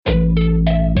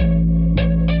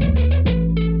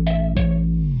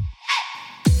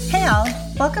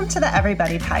Welcome to the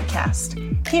Everybody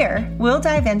Podcast. Here, we'll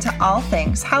dive into all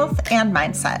things health and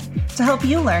mindset to help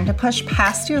you learn to push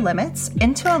past your limits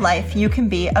into a life you can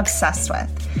be obsessed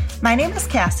with. My name is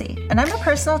Cassie, and I'm a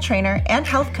personal trainer and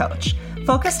health coach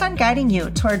focused on guiding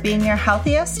you toward being your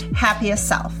healthiest, happiest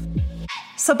self.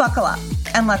 So buckle up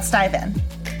and let's dive in.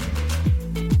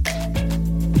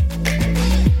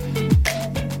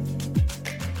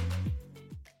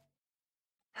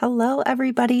 Hello,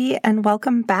 everybody, and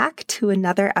welcome back to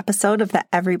another episode of the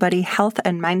Everybody Health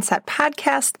and Mindset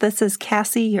Podcast. This is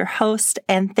Cassie, your host,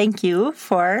 and thank you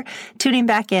for tuning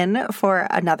back in for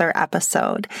another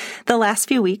episode. The last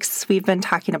few weeks, we've been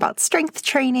talking about strength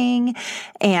training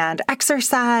and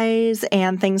exercise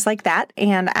and things like that,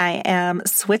 and I am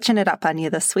switching it up on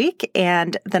you this week,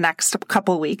 and the next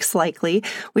couple weeks, likely,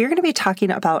 we're going to be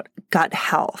talking about gut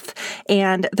health.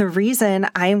 And the reason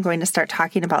I am going to start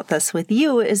talking about this with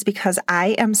you is because I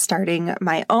am starting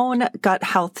my own gut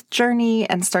health journey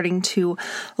and starting to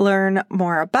learn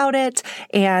more about it.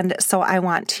 And so I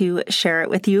want to share it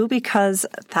with you because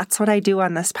that's what I do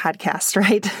on this podcast,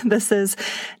 right? This is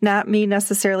not me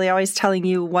necessarily always telling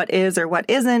you what is or what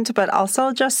isn't, but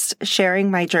also just sharing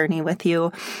my journey with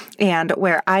you and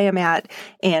where I am at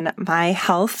in my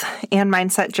health and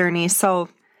mindset journey. So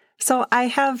I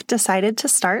have decided to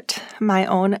start my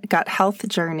own gut health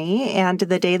journey, and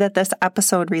the day that this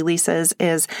episode releases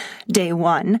is day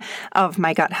one of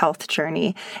my gut health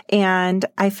journey. And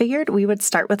I figured we would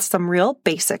start with some real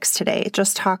basics today,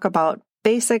 just talk about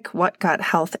basic what gut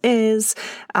health is,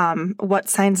 what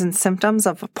signs and symptoms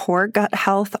of poor gut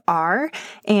health are,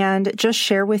 and just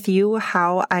share with you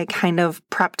how I kind of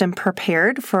prepped and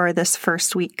prepared for this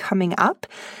first week coming up.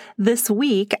 This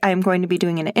week, I'm going to be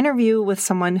doing an interview with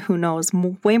someone who knows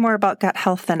way more about gut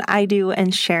health than I do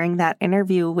and sharing that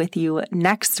interview with you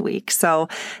next week. So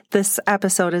this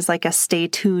episode is like a stay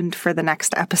tuned for the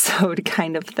next episode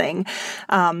kind of thing.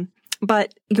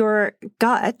 But your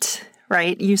gut,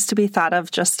 right, used to be thought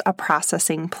of just a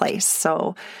processing place.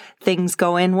 So things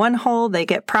go in one hole, they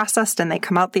get processed, and they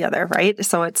come out the other, right?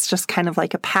 So it's just kind of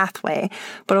like a pathway.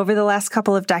 But over the last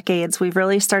couple of decades, we've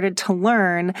really started to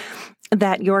learn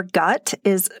that your gut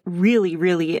is really,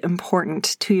 really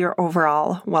important to your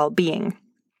overall well-being.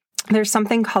 There's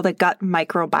something called a gut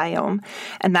microbiome,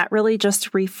 and that really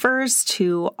just refers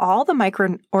to all the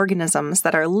microorganisms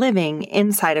that are living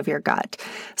inside of your gut.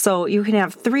 So you can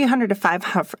have 300 to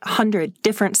 500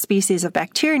 different species of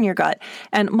bacteria in your gut,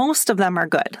 and most of them are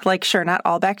good. Like, sure, not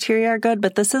all bacteria are good,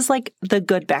 but this is like the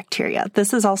good bacteria.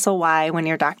 This is also why when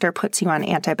your doctor puts you on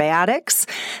antibiotics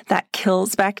that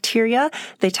kills bacteria,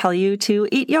 they tell you to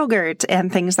eat yogurt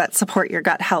and things that support your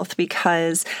gut health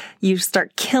because you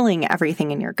start killing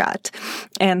everything in your gut.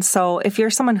 And so if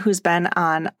you're someone who's been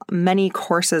on many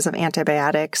courses of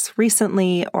antibiotics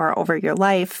recently or over your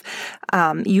life,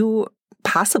 you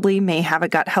possibly may have a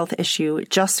gut health issue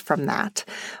just from that.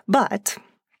 But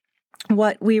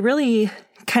what we really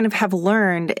kind of have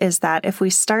learned is that if we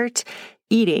start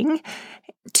eating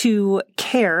to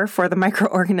care for the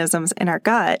microorganisms in our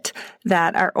gut,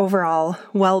 that our overall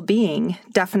well-being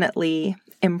definitely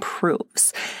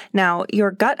improves. Now,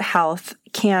 your gut health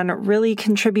can really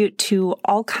contribute to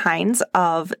all kinds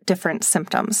of different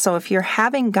symptoms. So if you're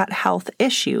having gut health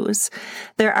issues,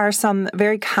 there are some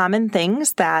very common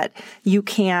things that you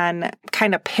can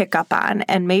kind of pick up on,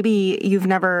 and maybe you've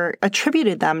never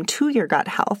attributed them to your gut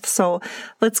health. So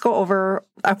let's go over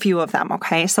a few of them,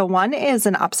 okay? So one is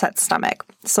an upset stomach.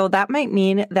 So that might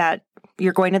mean that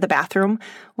you're going to the bathroom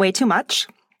way too much,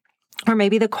 or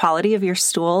maybe the quality of your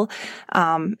stool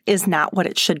is not what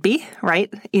it should be,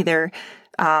 right? Either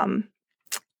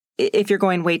if you're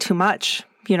going way too much,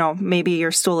 maybe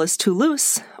your stool is too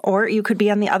loose, or you could be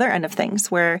on the other end of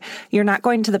things where you're not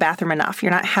going to the bathroom enough.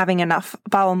 You're not having enough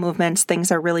bowel movements.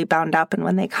 Things are really bound up. And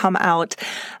when they come out,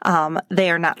 they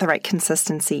are not the right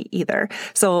consistency either.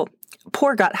 So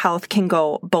poor gut health can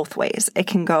go both ways. It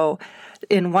can go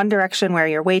in one direction where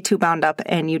you're way too bound up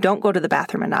and you don't go to the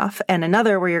bathroom enough, and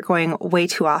another where you're going way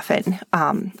too often,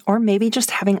 or maybe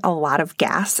just having a lot of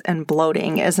gas and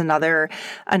bloating is another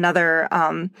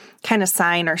kind of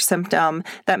sign or symptom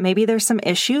that maybe there's some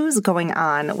issues going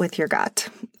on with your gut.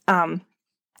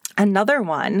 Another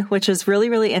one, which is really,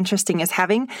 really interesting, is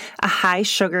having a high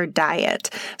sugar diet.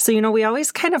 So, we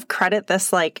always kind of credit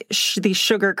this these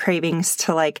sugar cravings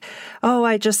to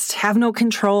I just have no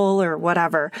control or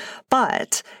whatever.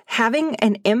 But having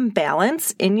an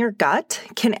imbalance in your gut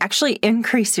can actually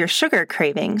increase your sugar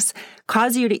cravings,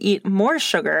 cause you to eat more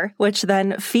sugar, which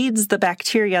then feeds the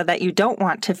bacteria that you don't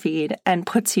want to feed and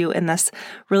puts you in this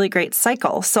really great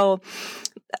cycle. So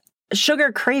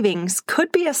sugar cravings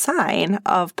could be a sign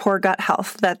of poor gut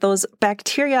health, that those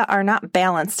bacteria are not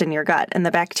balanced in your gut, and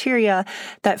the bacteria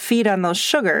that feed on those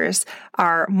sugars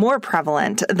are more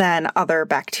prevalent than other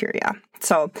bacteria.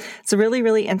 So it's really,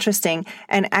 really interesting.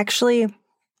 And actually,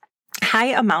 high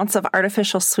amounts of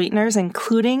artificial sweeteners,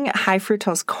 including high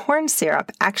fructose corn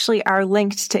syrup, actually are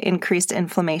linked to increased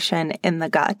inflammation in the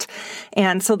gut.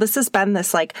 And so this has been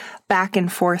this like back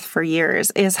and forth for years.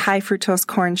 Is high fructose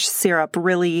corn syrup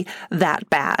really that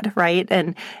bad, right?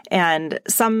 And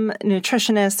some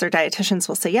nutritionists or dietitians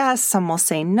will say yes, some will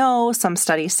say no, some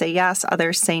studies say yes,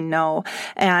 others say no.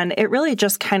 And it really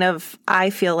just kind of, I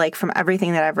feel like from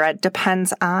everything that I've read,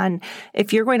 depends on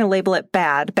if you're going to label it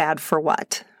bad for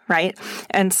what? Right?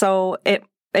 And so it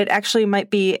actually might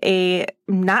be a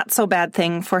not so bad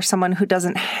thing for someone who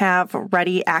doesn't have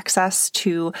ready access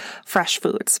to fresh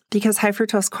foods, because high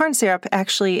fructose corn syrup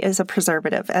actually is a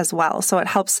preservative as well. So it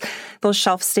helps those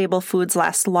shelf-stable foods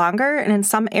last longer. And in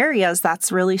some areas,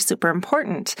 that's really super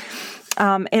important.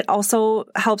 It also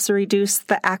helps reduce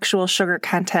the actual sugar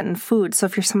content in food. So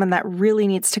if you're someone that really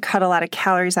needs to cut a lot of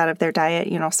calories out of their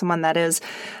diet, someone that is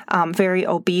very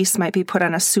obese might be put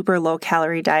on a super low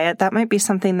calorie diet. That might be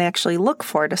something they actually look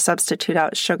for to substitute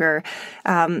out sugar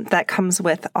that comes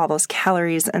with all those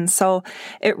calories. And so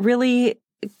it really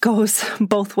goes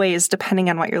both ways depending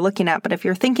on what you're looking at. But if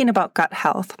you're thinking about gut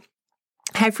health,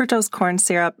 high fructose corn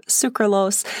syrup,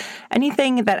 sucralose,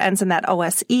 anything that ends in that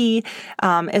OSE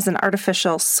is an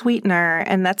artificial sweetener,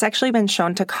 and that's actually been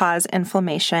shown to cause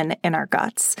inflammation in our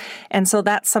guts. And so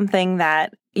that's something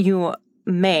that you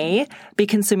may be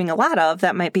consuming a lot of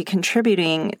that might be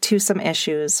contributing to some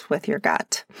issues with your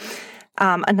gut.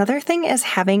 Another thing is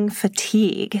having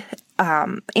fatigue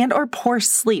and or poor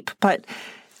sleep, but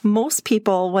most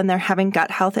people, when they're having gut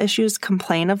health issues,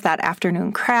 complain of that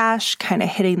afternoon crash, kind of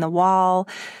hitting the wall.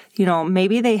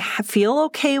 Maybe they feel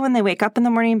okay when they wake up in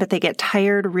the morning, but they get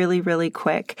tired really, really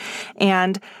quick.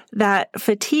 And that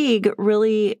fatigue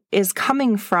really is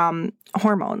coming from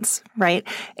hormones, right?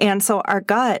 And so our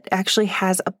gut actually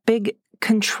has a big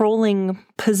controlling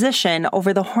position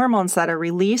over the hormones that are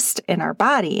released in our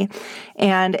body.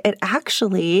 And it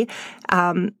actually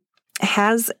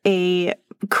has a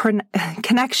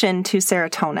connection to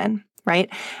serotonin, right?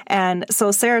 And so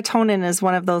serotonin is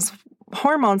one of those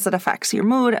hormones that affects your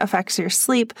mood, affects your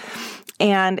sleep,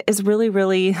 and is really,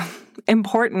 really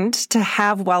important to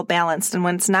have well balanced. And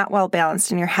when it's not well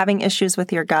balanced and you're having issues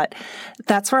with your gut,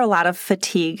 that's where a lot of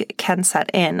fatigue can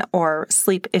set in, or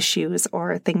sleep issues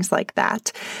or things like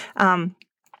that.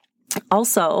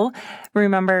 Also,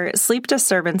 remember, sleep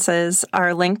disturbances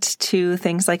are linked to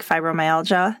things like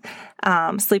fibromyalgia.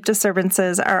 Sleep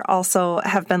disturbances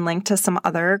have been linked to some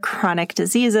other chronic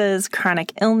diseases,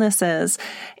 chronic illnesses.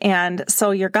 And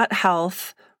so your gut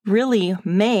health really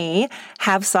may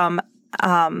have some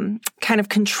kind of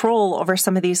control over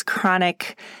some of these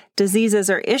chronic diseases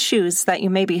or issues that you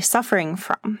may be suffering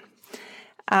from.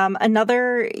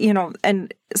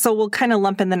 And so we'll kind of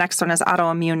lump in the next one as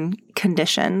autoimmune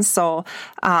conditions. So,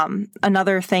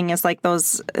 another thing is like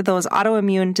those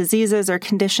autoimmune diseases or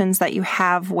conditions that you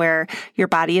have where your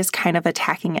body is kind of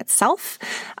attacking itself,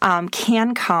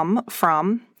 can come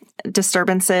from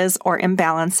disturbances or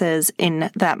imbalances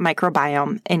in that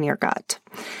microbiome in your gut.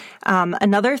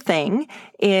 Another thing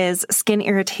is skin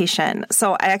irritation.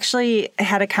 So I actually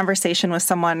had a conversation with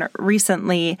someone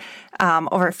recently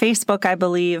over Facebook, I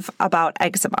believe, about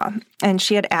eczema. And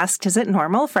she had asked, is it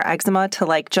normal for eczema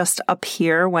to just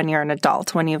appear when you're an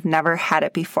adult, when you've never had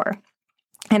it before?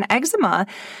 And eczema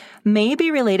may be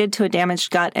related to a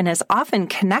damaged gut and is often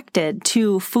connected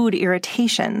to food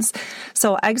irritations.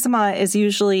 So eczema is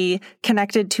usually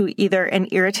connected to either an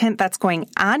irritant that's going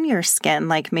on your skin,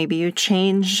 like maybe you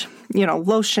change,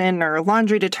 lotion or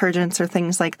laundry detergents or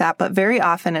things like that. But very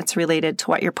often it's related to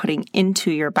what you're putting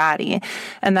into your body.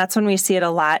 And that's when we see it a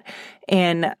lot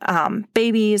in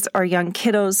babies or young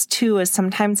kiddos too, is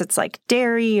sometimes it's like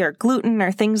dairy or gluten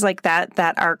or things like that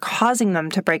are causing them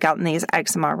to break out in these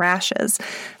eczema rashes,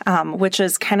 which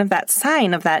is kind of that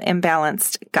sign of that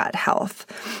imbalanced gut health.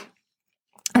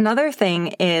 Another thing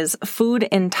is food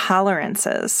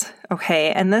intolerances,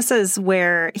 okay? And this is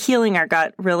where healing our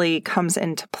gut really comes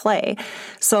into play.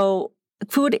 So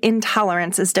food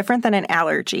intolerance is different than an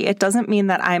allergy. It doesn't mean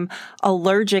that I'm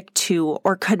allergic to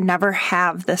or could never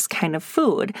have this kind of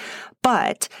food,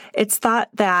 But it's thought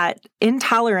that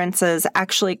intolerances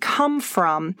actually come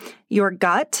from your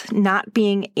gut not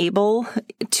being able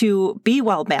to be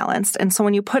well balanced. And so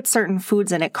when you put certain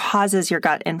foods in, it causes your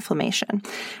gut inflammation.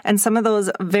 And some of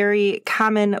those very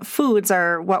common foods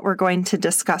are what we're going to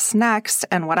discuss next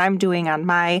and what I'm doing on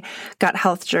my gut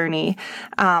health journey.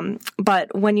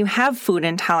 But when you have food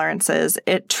intolerances,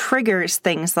 it triggers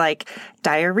things like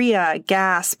diarrhea,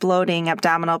 gas, bloating,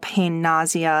 abdominal pain,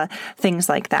 nausea, things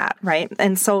like that, right?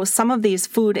 And so some of these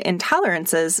food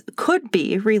intolerances could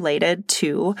be related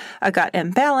to a gut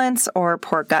imbalance or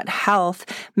poor gut health.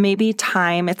 Maybe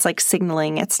it's like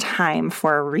signaling it's time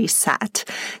for a reset,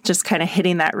 just kind of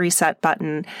hitting that reset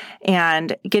button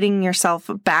and getting yourself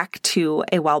back to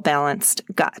a well-balanced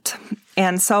gut.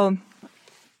 And so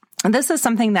this is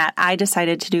something that I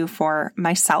decided to do for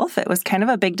myself. It was kind of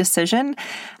a big decision.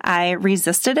 I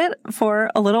resisted it for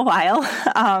a little while,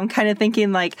 kind of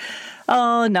thinking like,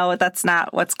 oh, no, that's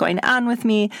not what's going on with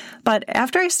me. But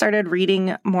after I started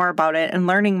reading more about it and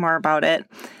learning more about it,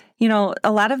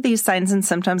 a lot of these signs and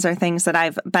symptoms are things that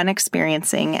I've been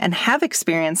experiencing and have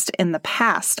experienced in the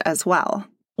past as well.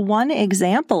 One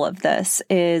example of this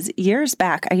is years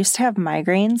back, I used to have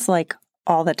migraines like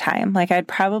all the time. Like I'd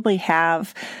probably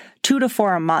have 2 to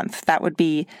 4 a month. That would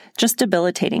be just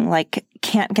debilitating, like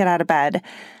can't get out of bed,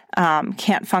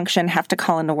 can't function, have to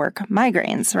call into work,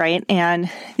 migraines, right? And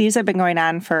these have been going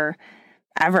on for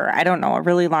ever, I don't know, a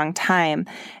really long time.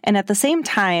 And at the same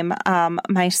time,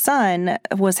 my son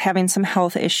was having some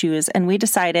health issues and we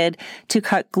decided to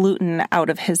cut gluten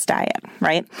out of his diet,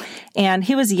 right? And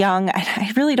he was young.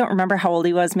 I really don't remember how old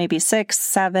he was, maybe 6,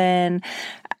 7.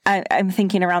 I'm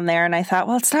thinking around there. And I thought,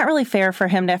 well, it's not really fair for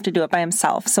him to have to do it by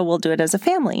himself. So we'll do it as a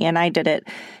family. And I did it,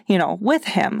 with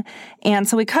him. And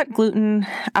so we cut gluten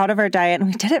out of our diet and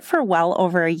we did it for well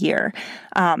over a year.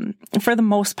 For the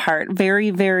most part, very,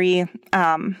 very,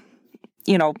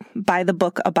 by the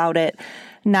book about it,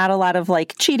 not a lot of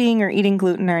like cheating or eating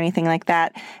gluten or anything like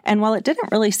that. And while it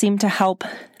didn't really seem to help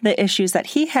the issues that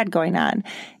he had going on,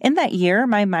 in that year,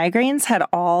 my migraines had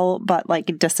all but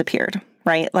like disappeared,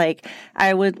 right? Like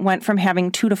I went from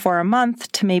having 2 to 4 a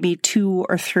month to maybe 2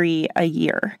 or 3 a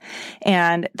year.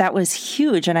 And that was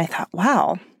huge. And I thought,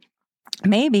 wow,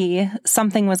 maybe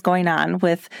something was going on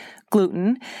with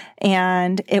gluten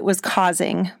and it was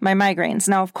causing my migraines.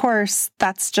 Now, of course,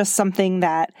 that's just something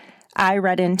that I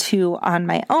read into on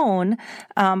my own.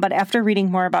 But after reading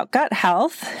more about gut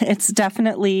health, it's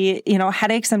definitely,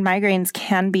 headaches and migraines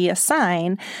can be a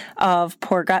sign of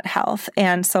poor gut health.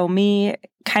 And so me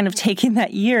kind of taking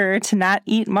that year to not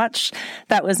eat much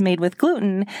that was made with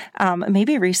gluten,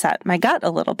 maybe reset my gut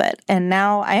a little bit. And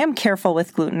now I am careful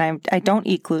with gluten. I don't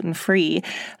eat gluten-free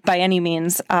by any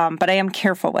means, but I am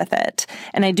careful with it.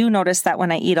 And I do notice that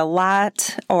when I eat a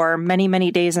lot or many,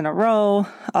 many days in a row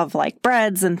of like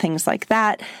breads and things like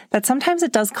that, that sometimes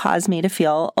it does cause me to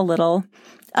feel a little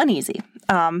uneasy.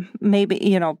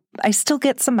 Maybe, I still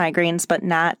get some migraines, but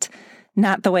not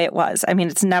the way it was. I mean,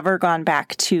 it's never gone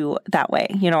back to that way.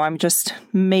 I'm just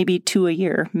maybe 2 a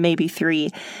year, maybe 3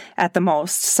 at the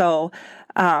most. So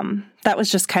that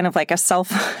was just kind of like a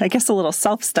little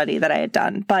self-study that I had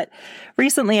done. But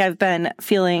recently I've been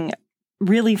feeling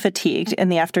really fatigued in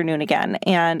the afternoon again.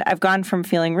 And I've gone from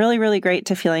feeling really, really great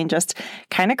to feeling just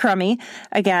kind of crummy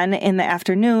again in the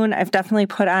afternoon. I've definitely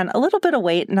put on a little bit of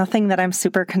weight, nothing that I'm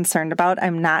super concerned about.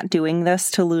 I'm not doing this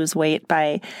to lose weight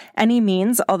by any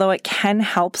means, although it can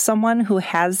help someone who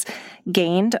has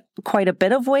gained quite a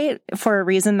bit of weight for a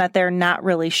reason that they're not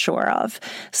really sure of.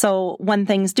 So when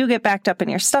things do get backed up in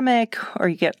your stomach or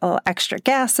you get a little extra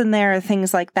gas in there,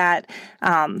 things like that,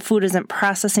 food isn't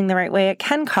processing the right way, it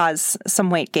can cause some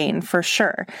weight gain for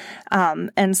sure.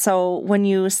 And so when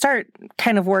you start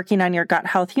kind of working on your gut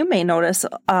health, you may notice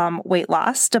weight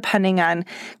loss depending on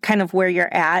kind of where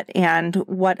you're at and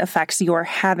what effects you're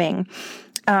having.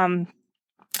 And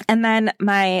then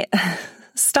my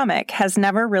stomach has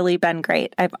never really been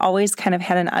great. I've always kind of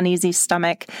had an uneasy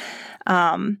stomach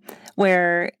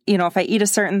where, if I eat a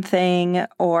certain thing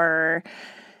or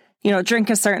drink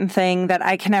a certain thing, that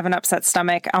I can have an upset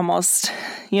stomach almost,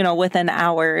 within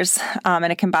hours. And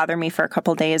it can bother me for a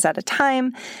couple days at a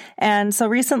time. And so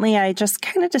recently I just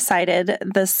kind of decided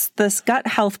this gut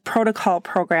health protocol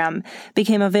program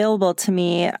became available to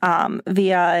me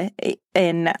via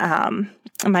in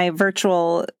my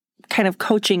virtual kind of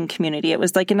coaching community. It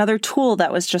was like another tool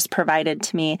that was just provided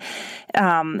to me.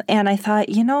 And I thought,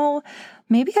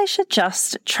 maybe I should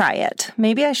just try it.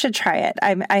 Maybe I should try it.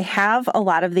 I have a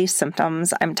lot of these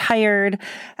symptoms. I'm tired.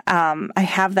 I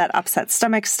have that upset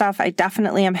stomach stuff. I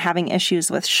definitely am having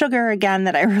issues with sugar again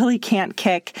that I really can't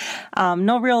kick.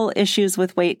 No real issues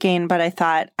with weight gain, but I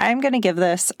thought I'm going to give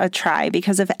this a try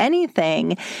because if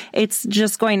anything, it's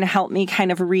just going to help me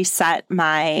kind of reset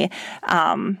my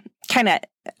kind of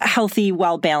healthy,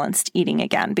 well-balanced eating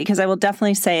again, because I will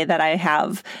definitely say that I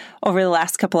have, over the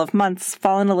last couple of months,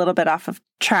 fallen a little bit off of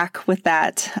track with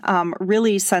that,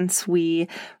 really since we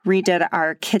redid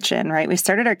our kitchen, right? We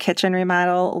started our kitchen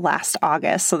remodel last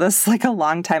August, so this is like a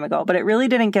long time ago, but it really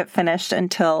didn't get finished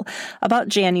until about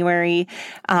January,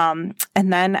 and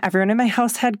then everyone in my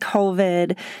house had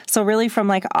COVID, so really from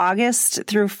like August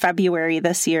through February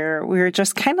this year, we were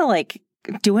just kind of like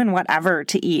doing whatever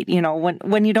to eat. You know,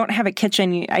 when you don't have a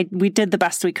kitchen, we did the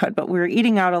best we could, but we were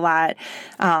eating out a lot,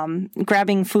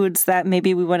 grabbing foods that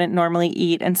maybe we wouldn't normally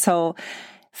eat. And so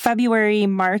February,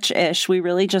 March-ish, we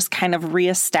really just kind of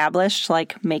reestablished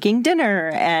like making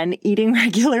dinner and eating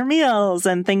regular meals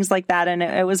and things like that. And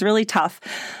it was really tough.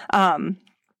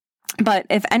 But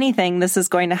if anything, this is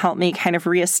going to help me kind of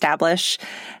reestablish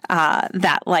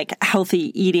that like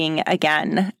healthy eating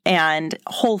again and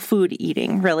whole food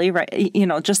eating, really, right? You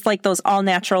know, just like those all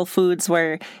natural foods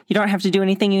where you don't have to do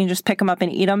anything, you can just pick them up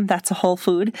and eat them. That's a whole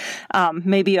food.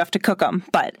 Maybe you have to cook them.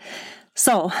 But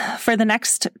so for the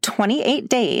next 28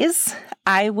 days,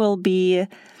 I will be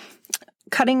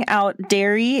cutting out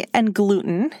dairy and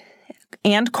gluten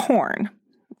and corn.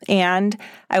 And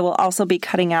I will also be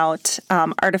cutting out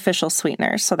artificial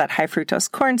sweeteners, so that high fructose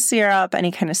corn syrup,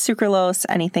 any kind of sucralose,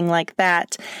 anything like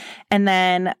that. And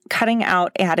then cutting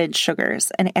out added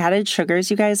sugars. And added sugars,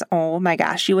 you guys, oh my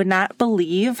gosh, you would not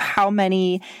believe how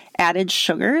many added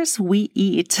sugars we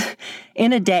eat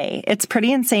in a day. It's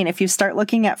pretty insane. If you start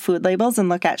looking at food labels and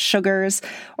look at sugars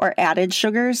or added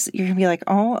sugars, you're going to be like,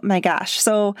 oh my gosh.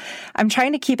 So I'm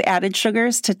trying to keep added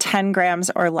sugars to 10 grams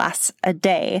or less a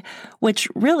day, which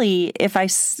really, if I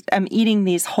am eating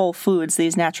these whole foods,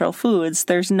 these natural foods,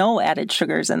 there's no added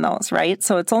sugars in those, right?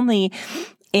 So it's only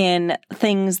in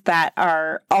things that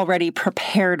are already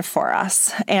prepared for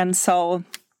us. And so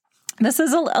this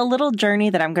is a little journey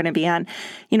that I'm going to be on.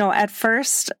 You know, at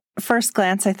first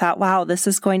glance, I thought, wow, this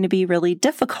is going to be really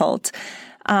difficult.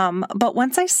 But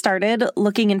once I started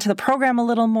looking into the program a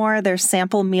little more, there's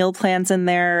sample meal plans in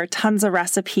there, tons of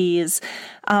recipes.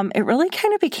 It really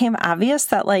kind of became obvious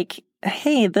that like,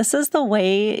 hey, this is the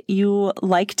way you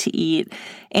like to eat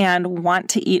and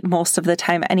want to eat most of the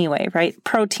time anyway, right?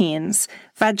 Proteins,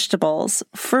 vegetables,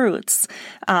 fruits,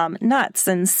 nuts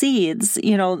and seeds,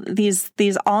 you know, these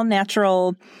all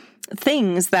natural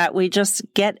things that we just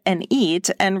get and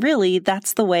eat. And really,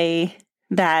 that's the way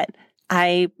that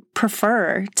I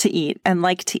prefer to eat and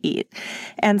like to eat.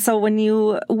 And so when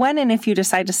and if you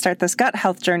decide to start this gut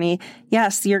health journey,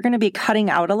 yes, you're going to be cutting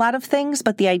out a lot of things,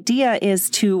 but the idea is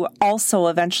to also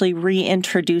eventually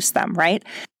reintroduce them, right?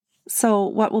 So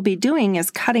what we'll be doing is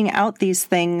cutting out these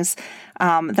things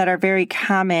that are very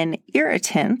common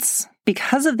irritants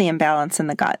because of the imbalance in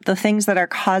the gut, the things that are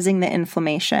causing the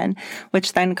inflammation,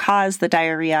 which then cause the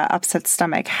diarrhea, upset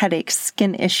stomach, headaches,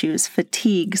 skin issues,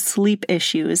 fatigue, sleep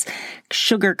issues,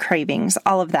 sugar cravings,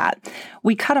 all of that.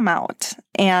 We cut them out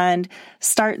and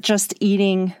start just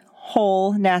eating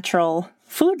whole, natural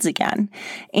foods again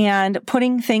and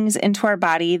putting things into our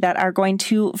body that are going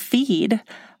to feed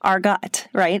our gut,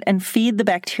 right? And feed the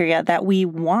bacteria that we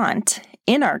want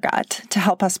in our gut to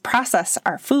help us process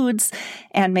our foods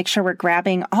and make sure we're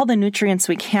grabbing all the nutrients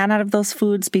we can out of those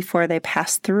foods before they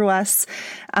pass through us.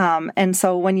 And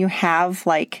so when you have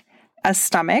like a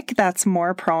stomach that's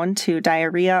more prone to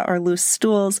diarrhea or loose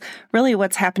stools, really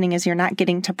what's happening is you're not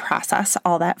getting to process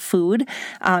all that food.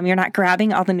 You're not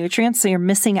grabbing all the nutrients, so you're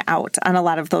missing out on a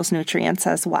lot of those nutrients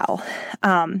as well.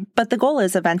 But the goal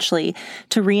is eventually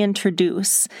to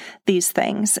reintroduce these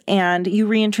things, and you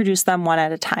reintroduce them one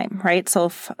at a time, right? So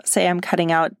if, say I'm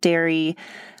cutting out dairy,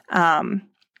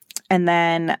 and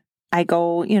then I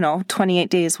go, 28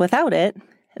 days without it,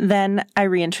 then I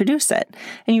reintroduce it.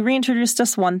 And you reintroduce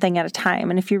just one thing at a time.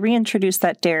 And if you reintroduce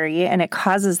that dairy and it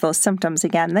causes those symptoms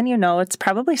again, then it's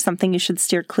probably something you should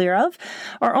steer clear of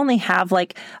or only have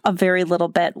like a very little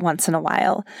bit once in a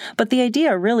while. But the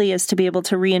idea really is to be able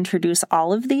to reintroduce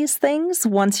all of these things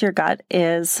once your gut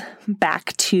is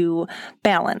back to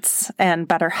balance and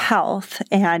better health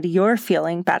and you're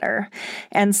feeling better.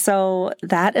 And so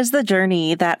that is the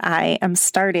journey that I am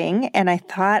starting. And I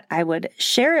thought I would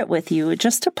share it with you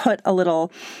just to put a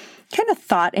little kind of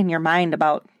thought in your mind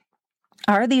about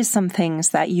Are these some things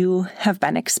that you have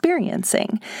been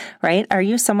experiencing, right? Are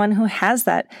you someone who has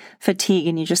that fatigue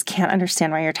and you just can't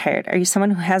understand why you're tired? Are you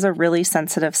someone who has a really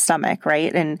sensitive stomach,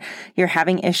 right? And you're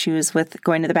having issues with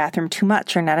going to the bathroom too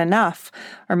much or not enough?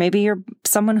 Or maybe you're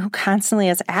someone who constantly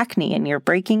has acne and you're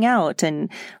breaking out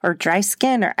or dry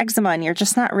skin or eczema and you're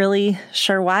just not really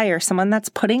sure why, or someone that's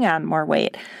putting on more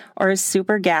weight or is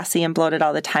super gassy and bloated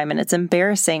all the time and it's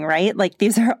embarrassing, right? Like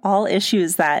these are all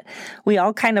issues that we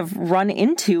all kind of run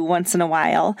into once in a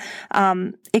while.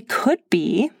 It could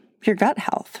be your gut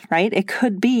health, right? It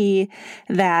could be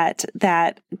that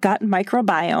gut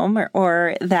microbiome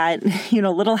or that,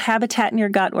 little habitat in your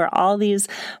gut where all these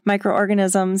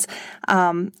microorganisms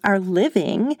are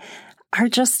living are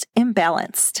just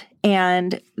imbalanced.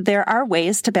 And there are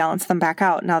ways to balance them back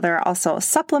out. Now, there are also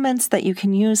supplements that you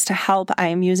can use to help. I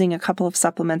am using a couple of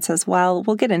supplements as well.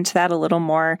 We'll get into that a little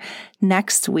more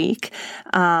next week.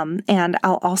 And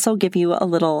I'll also give you a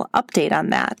little update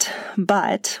on that.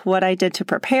 But what I did to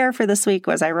prepare for this week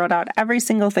was I wrote out every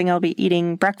single thing I'll be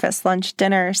eating: breakfast, lunch,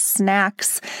 dinner,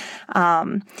 snacks.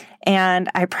 And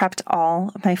I prepped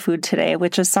all my food today,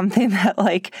 which is something that,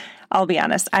 I'll be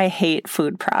honest, I hate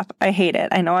food prep. I hate it.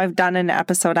 I know I've done an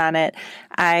episode on it.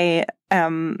 I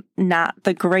am not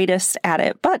the greatest at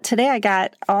it, but today I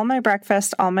got all my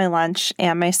breakfast, all my lunch,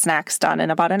 and my snacks done in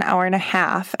about an hour and a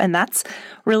half. And that's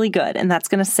really good. And that's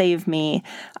going to save me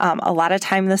a lot of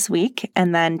time this week.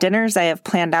 And then dinners I have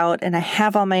planned out and I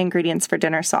have all my ingredients for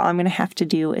dinner. So all I'm going to have to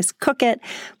do is cook it,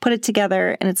 put it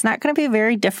together, and it's not going to be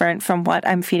very different from what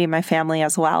I'm feeding my family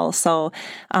as well. So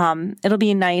it'll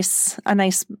be a nice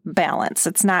balance.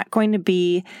 It's not going to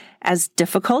be as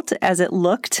difficult as it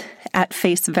looked at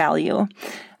face value.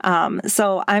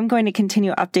 So I'm going to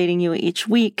continue updating you each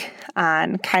week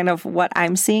on kind of what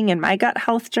I'm seeing in my gut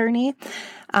health journey.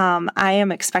 I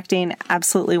am expecting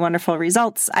absolutely wonderful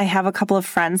results. I have a couple of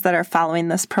friends that are following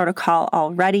this protocol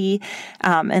already,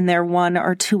 and they're 1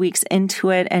 or 2 weeks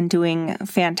into it and doing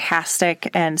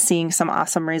fantastic and seeing some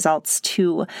awesome results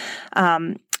too.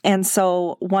 And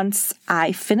so once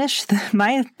I finish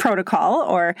my protocol,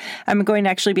 or I'm going to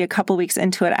actually be a couple weeks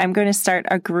into it, I'm going to start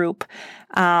a group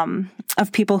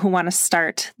of people who want to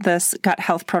start this gut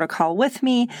health protocol with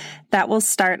me. That will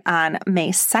start on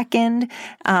May 2nd,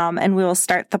 and we will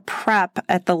start the prep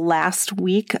at the last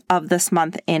week of this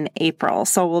month in April.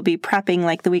 So we'll be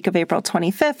prepping the week of April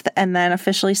 25th and then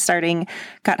officially starting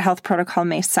gut health protocol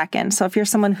May 2nd. So if you're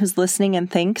someone who's listening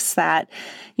and thinks that,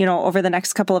 over the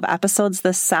next couple of episodes,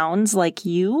 this sounds like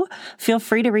you, feel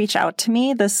free to reach out to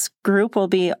me. This group will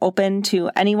be open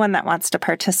to anyone that wants to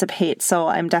participate. So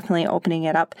I'm definitely opening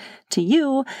it up to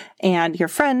you and your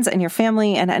friends and your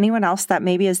family and anyone else that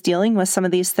maybe is dealing with some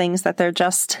of these things that they're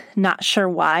just not sure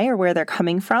why or where they're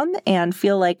coming from and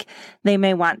feel like they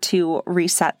may want to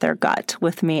reset their gut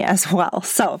with me as well.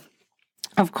 So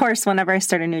of course, whenever I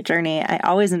start a new journey, I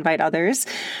always invite others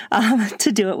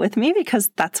to do it with me because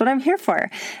that's what I'm here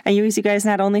for. I use you guys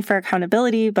not only for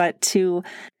accountability, but to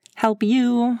help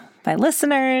you, my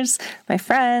listeners, my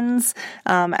friends,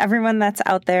 everyone that's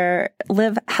out there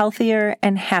live healthier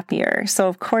and happier. So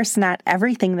of course, not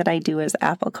everything that I do is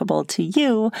applicable to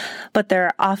you, but there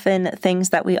are often things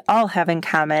that we all have in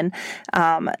common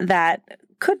that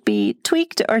could be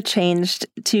tweaked or changed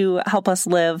to help us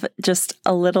live just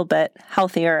a little bit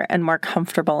healthier and more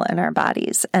comfortable in our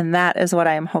bodies. And that is what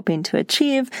I am hoping to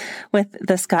achieve with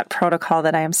this gut protocol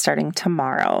that I am starting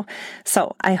tomorrow.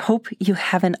 So I hope you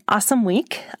have an awesome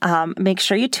week. Make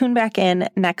sure you tune back in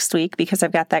next week because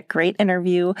I've got that great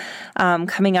interview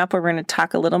coming up where we're going to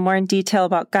talk a little more in detail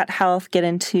about gut health, get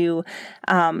into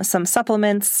some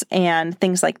supplements and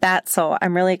things like that. So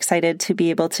I'm really excited to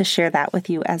be able to share that with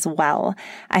you as well.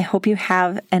 I hope you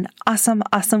have an awesome,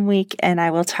 awesome week, and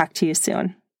I will talk to you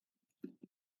soon.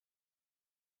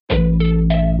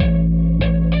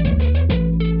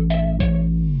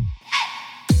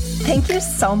 Thank you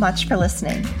so much for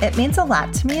listening. It means a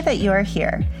lot to me that you are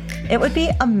here. It would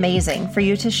be amazing for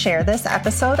you to share this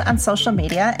episode on social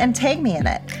media and tag me in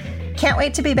it. Can't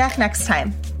wait to be back next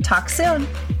time. Talk soon.